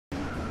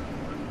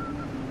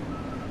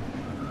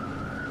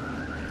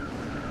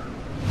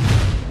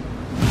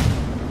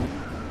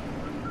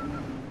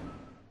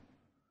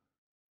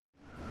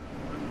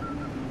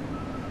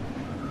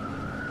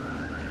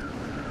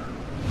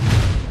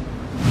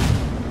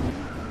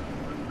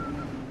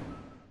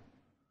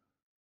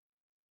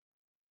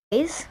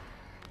Guys,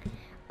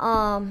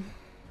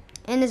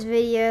 in this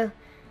video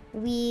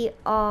we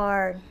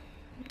are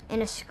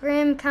in a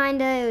scrim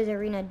kinda. It was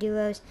arena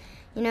duos,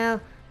 you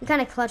know, we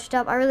kind of clutched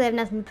up. I really have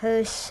nothing to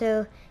post,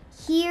 so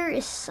here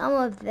is some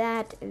of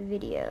that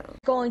video.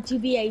 Going to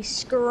be a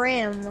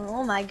scrim.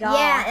 Oh my god.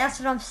 Yeah, that's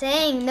what I'm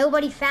saying.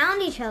 Nobody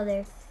found each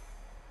other.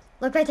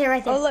 Look right there,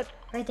 right there. Oh look,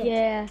 right there.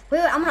 Yeah.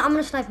 Wait, I'm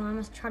gonna snipe one.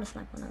 I'm gonna try to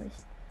snipe one at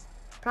least.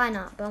 Probably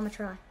not, but I'm gonna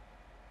try.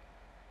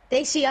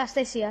 They see us.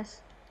 They see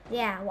us.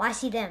 Yeah, well, I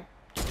see them.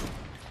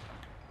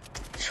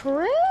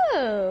 True.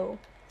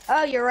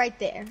 Oh, you're right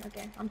there.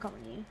 Okay, I'm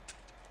coming to you.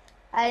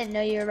 I didn't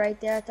know you were right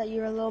there. I thought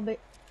you were a little bit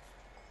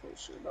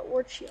closer, but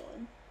we're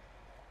chilling.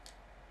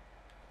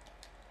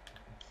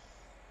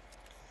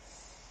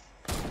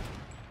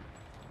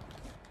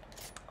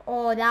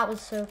 Oh, that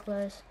was so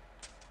close.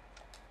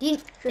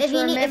 If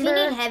you need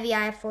heavy,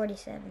 I have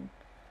 47.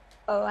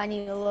 Oh, I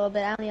need a little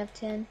bit. I only have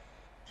 10.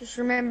 Just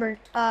remember,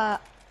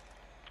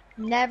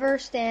 never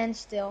stand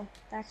still.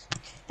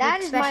 That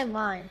is my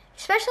line.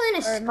 Especially in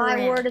a scrim. Or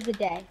my word of the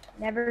day.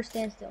 Never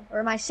stand still.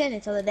 Or my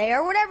sentence of the day,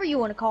 or whatever you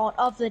want to call it,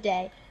 of the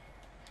day.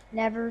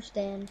 Never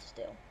stand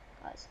still.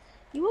 Because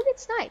you will get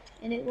sniped,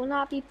 and it will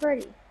not be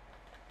pretty.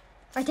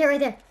 Right there, right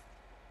there.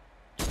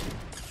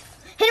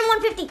 Hit him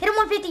 150, hit him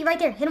 150, right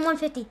there. Hit him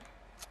 150.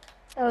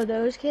 Oh,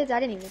 those kids? I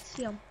didn't even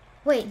see them.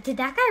 Wait, did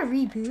that guy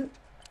reboot?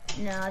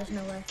 No, there's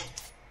no way.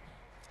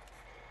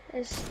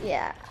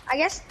 Yeah, I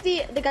guess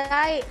the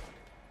guy.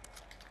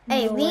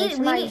 Hey, no we need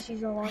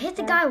hit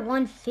the guy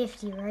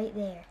 150 right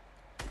there.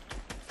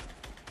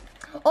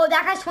 Oh,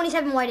 that guy's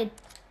 27 whited.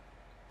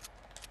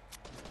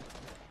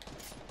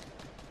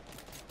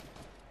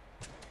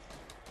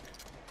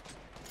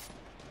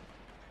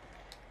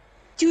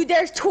 Dude,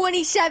 there's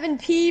 27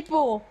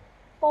 people.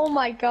 Oh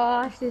my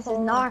gosh, this is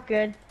not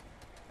good.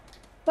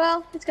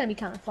 Well, it's gonna be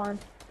kind of fun.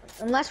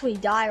 Unless we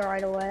die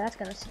right away, that's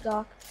gonna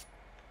suck.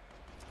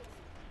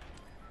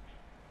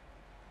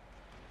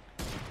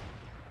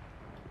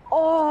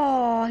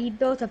 Oh, he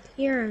built a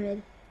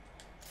pyramid.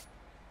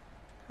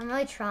 I'm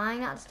really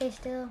trying not to stay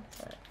still,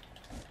 but...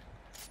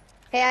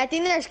 Hey, I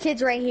think there's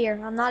kids right here.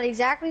 I'm not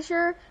exactly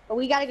sure, but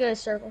we gotta go to a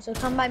circle, so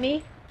come by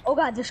me. Oh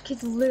god, there's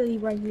kids literally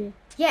right here.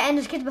 Yeah, and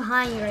there's kids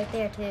behind you right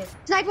there, too.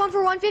 Snipe one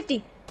for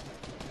 150.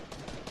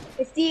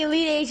 It's the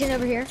elite agent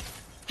over here.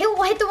 Hit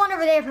the one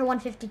over there for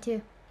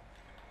 152.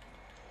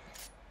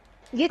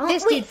 Get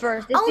this dude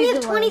first. This I only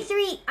have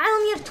 23. I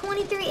only have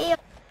 23 AR.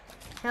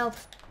 Help.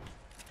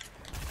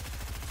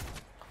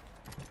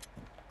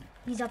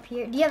 He's up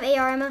here. Do you have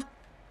AR ammo?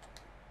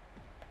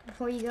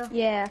 Before you go?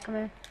 Yeah, come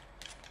here.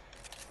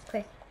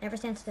 Quick, never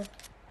stand still.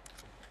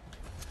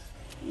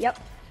 Yep.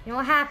 You know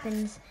what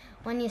happens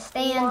when you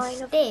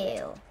stand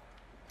still?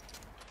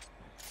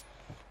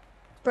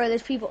 Bro,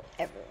 there's people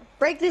everywhere.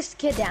 Break this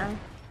kid down.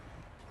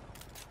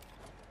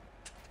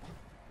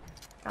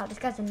 God, this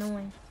guy's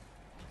annoying.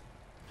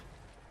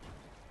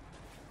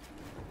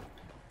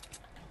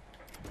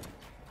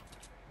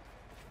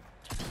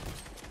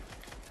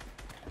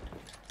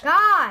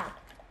 God!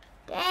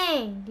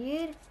 Dang,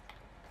 dude.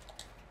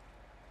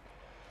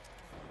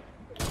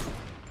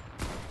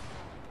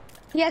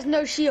 He has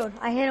no shield.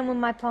 I hit him with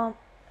my pump.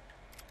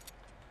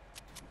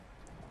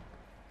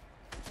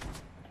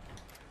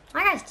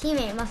 My guy's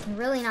teammate must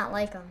really not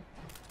like him.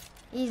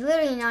 He's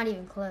literally not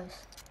even close.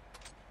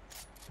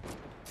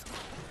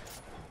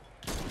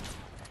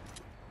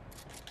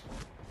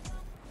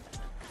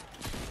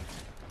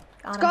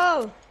 Let's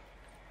go!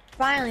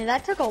 Finally,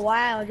 that took a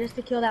while just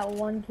to kill that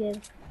one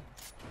kid.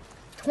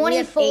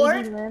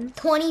 24?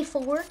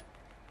 24?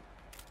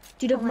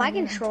 Dude, if my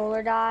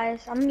controller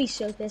dies, I'm gonna be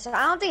so pissed.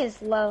 I don't think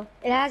it's low.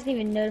 It hasn't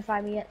even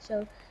notified me yet,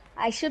 so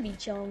I should be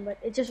chilling, but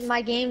it just,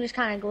 my game just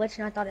kind of glitched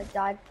and I thought it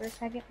died for a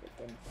second. But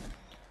then...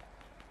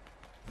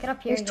 Get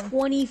up here. There's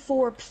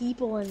 24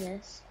 people in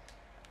this.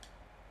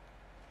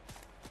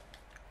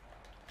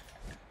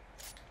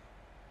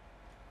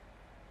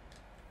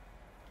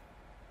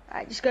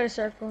 Alright, just go to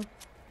circle.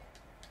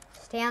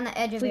 Stay on the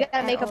edge of it. We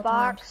gotta make a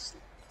box.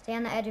 Stay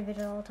on the edge of it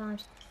at all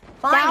times.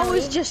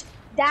 Finally.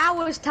 That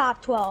was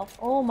top 12.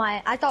 Oh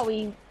my, I thought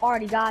we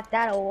already got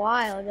that a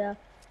while ago.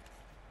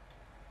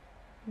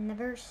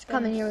 Never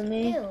come in here with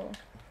me.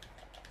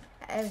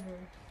 Ever.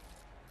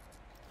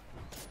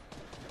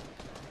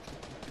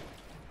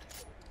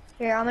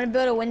 Here, I'm gonna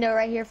build a window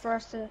right here for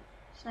us to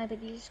snipe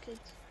at these kids.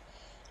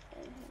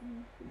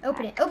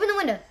 Open it. Open the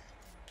window.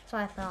 That's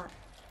what I thought.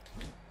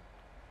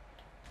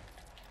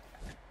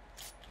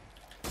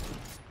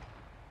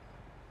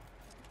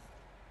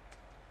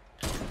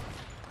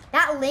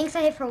 That Lynx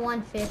I hit for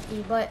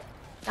 150, but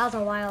that was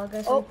a while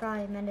ago, so we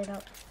probably mended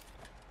up.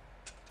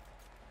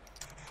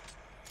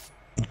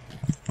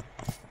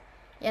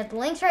 Yeah, the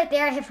Lynx right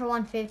there I hit for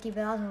 150, but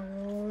that was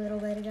a little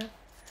bit ago.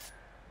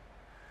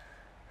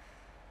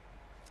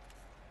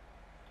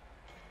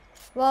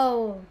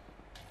 Whoa.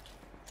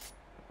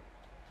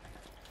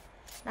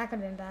 That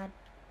could have been bad.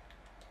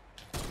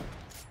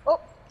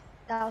 Oh,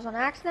 that was an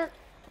accident.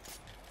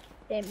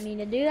 Didn't mean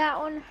to do that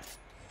one.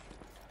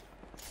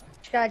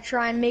 Just gotta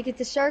try and make it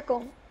to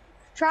circle.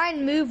 Try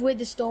and move with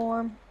the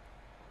storm.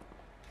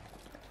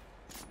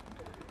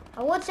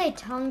 I would say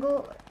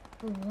tungle.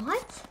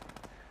 What?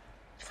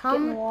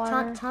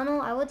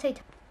 Tunnel. I would say.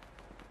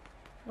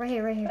 Right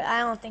here, right here. But I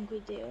don't think we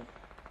do.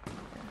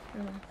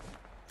 Never mind.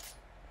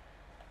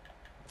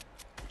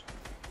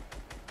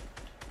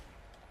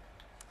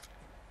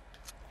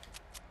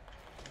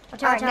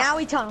 Watch out, Alright, watch out. now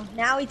we tunnel.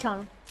 Now we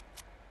tunnel.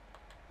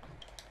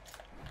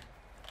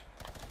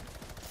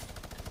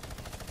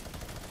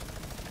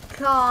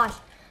 Gosh.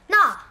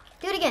 Nah.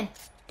 Do it again.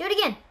 Do it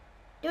again.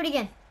 Do it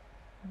again.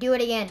 Do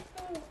it again.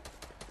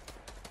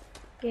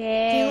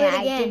 Yeah, Do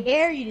it again. I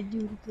dare you to do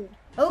it again.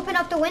 Open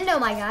up the window,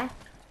 my guy.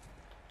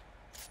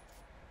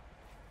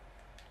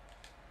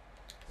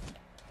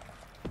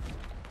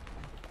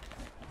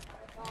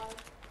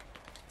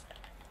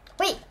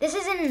 Wait, this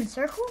isn't in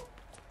circle?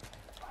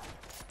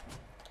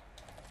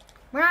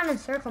 We're not in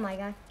circle, my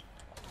guy.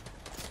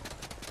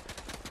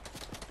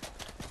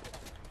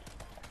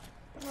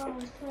 I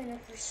was playing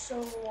it for so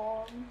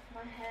long.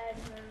 My head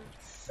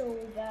hurts so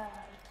bad.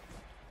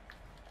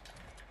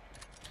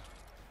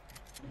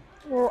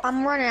 Well,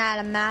 I'm running out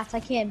of mats. I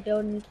can't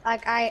build any.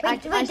 Like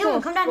Wait,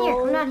 Dylan, come down here.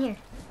 Come down here.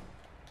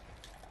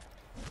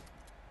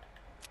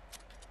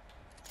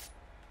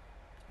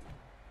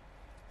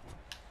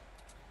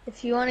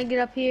 If you want to get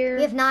up here.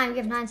 We have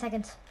 9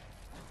 seconds.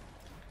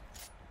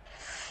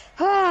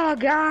 Oh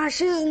gosh,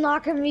 this is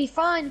not gonna be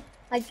fun.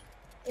 Like,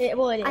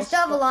 well, it is. I still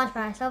have a launch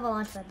pad.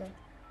 Though.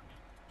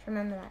 Just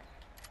remember that.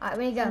 Alright,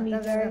 we need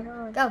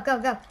to go.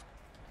 Go.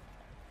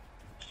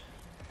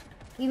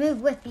 We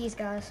move with these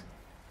guys.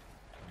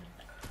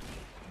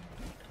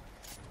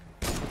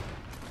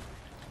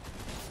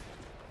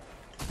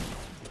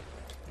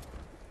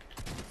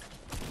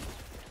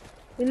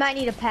 We might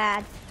need a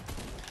pad.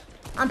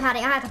 I'm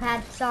padding. I have to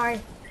pad. Sorry.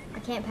 I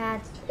can't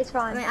pad. It's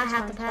fine. I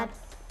have to pad.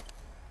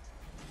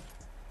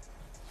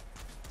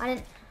 I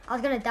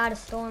was gonna die to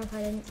storm if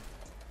I didn't.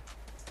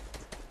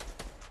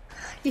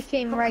 You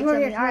came right to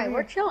me. Alright,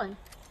 we're chilling.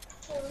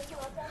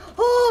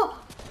 Oh!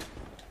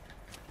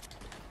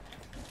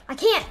 I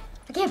can't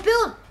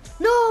build.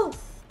 No!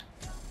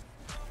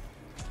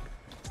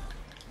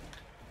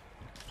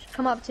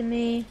 Come up to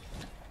me.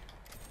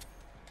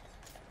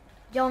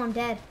 Dylan, I'm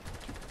dead.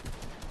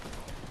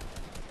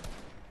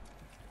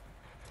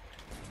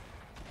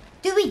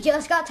 Dude, we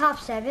just got top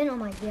 7. Oh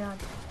my god.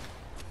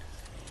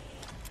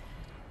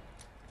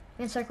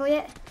 We in circle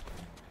yet?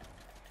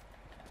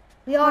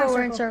 We are. Oh,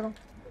 we're in circle.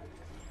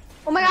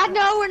 Oh my god,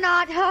 no, we're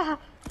not.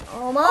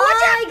 Oh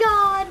my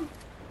god.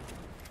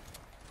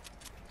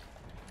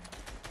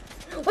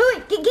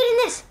 Wait, get in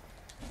this.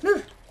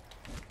 Move.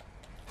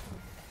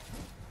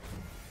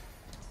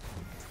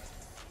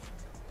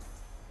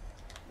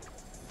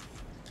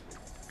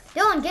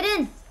 Dylan, get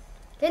in.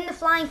 Get in the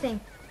flying thing.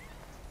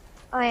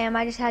 I am.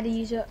 I just had to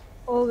use it.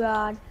 Oh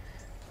god.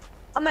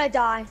 I'm gonna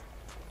die.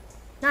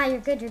 Nah, you're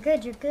good,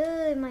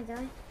 my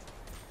guy.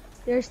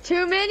 There's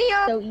too many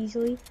of them. So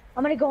easily.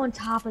 I'm gonna go on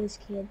top of this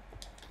kid.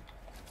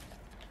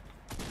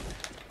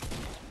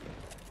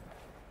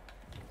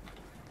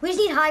 We just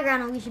need high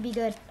ground and we should be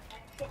good.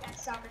 That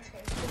soccer skin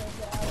is so good.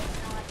 I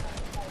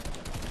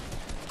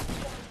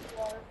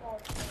was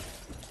not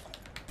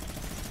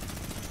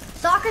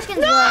Soccer skin's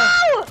No!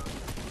 low.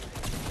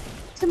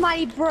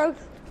 Somebody broke.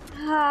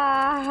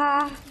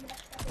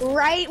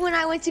 Right when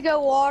I went to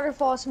go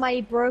waterfall,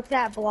 somebody broke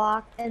that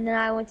block, and then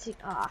I went to.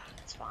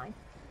 It's fine.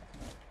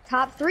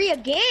 Top 3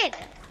 again.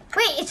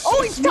 Wait, it's Top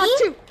me?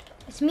 2.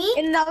 It's me?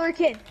 And another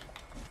kid.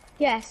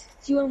 Yes,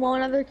 it's you and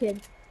one other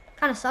kid.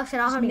 Kind of sucks that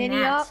I don't have any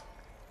Mini mats. up.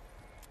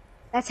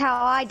 That's how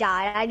I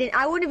died.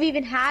 I wouldn't have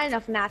even had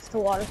enough mats to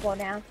waterfall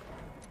down.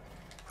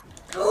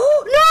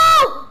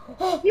 Oh,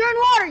 no! You're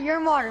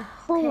in water.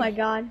 Oh Okay. my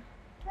god.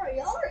 Bro,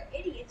 y'all are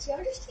idiots.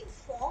 Y'all just keep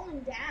falling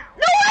down.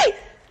 No way!